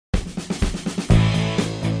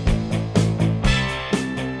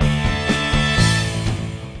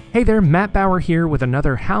Hey there, Matt Bauer here with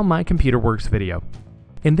another How My Computer Works video.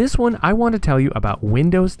 In this one, I want to tell you about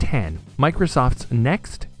Windows 10, Microsoft's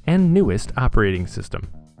next and newest operating system.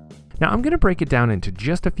 Now I'm going to break it down into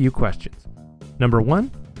just a few questions. Number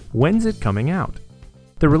 1, when's it coming out?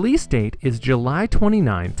 The release date is July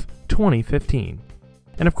 29th, 2015.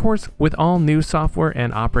 And of course, with all new software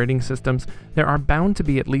and operating systems, there are bound to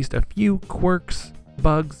be at least a few quirks,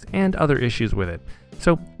 bugs, and other issues with it.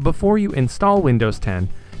 So before you install Windows 10,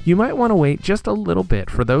 you might want to wait just a little bit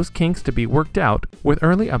for those kinks to be worked out with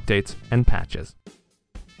early updates and patches.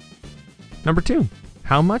 Number 2,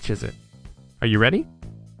 how much is it? Are you ready?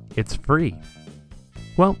 It's free.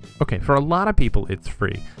 Well, okay, for a lot of people it's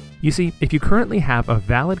free. You see, if you currently have a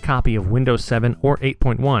valid copy of Windows 7 or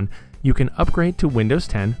 8.1, you can upgrade to Windows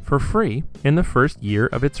 10 for free in the first year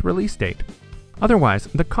of its release date. Otherwise,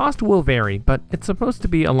 the cost will vary, but it's supposed to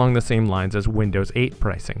be along the same lines as Windows 8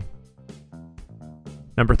 pricing.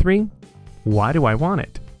 Number 3, why do I want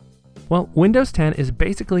it? Well, Windows 10 is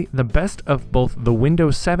basically the best of both the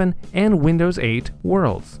Windows 7 and Windows 8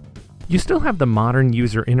 worlds. You still have the modern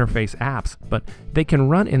user interface apps, but they can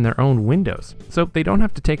run in their own windows, so they don't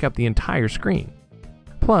have to take up the entire screen.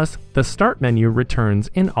 Plus, the Start menu returns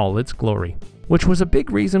in all its glory, which was a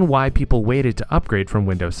big reason why people waited to upgrade from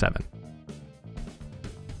Windows 7.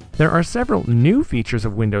 There are several new features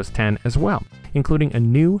of Windows 10 as well, including a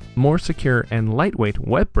new, more secure and lightweight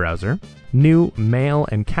web browser, new mail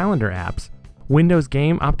and calendar apps, Windows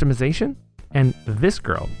game optimization, and this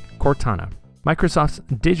girl, Cortana, Microsoft's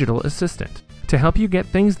digital assistant, to help you get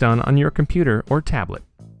things done on your computer or tablet.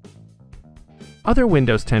 Other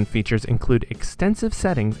Windows 10 features include extensive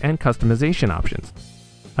settings and customization options,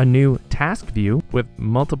 a new task view with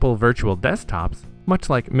multiple virtual desktops, much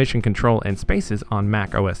like Mission Control and Spaces on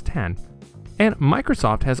Mac OS X, and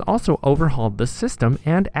Microsoft has also overhauled the system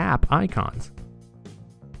and app icons.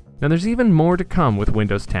 Now there's even more to come with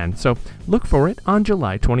Windows 10, so look for it on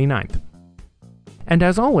July 29th. And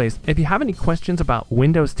as always, if you have any questions about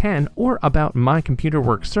Windows 10 or about My Computer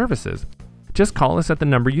Works services, just call us at the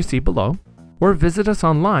number you see below, or visit us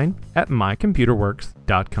online at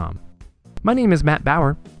mycomputerworks.com. My name is Matt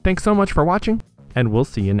Bauer. Thanks so much for watching, and we'll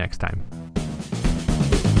see you next time.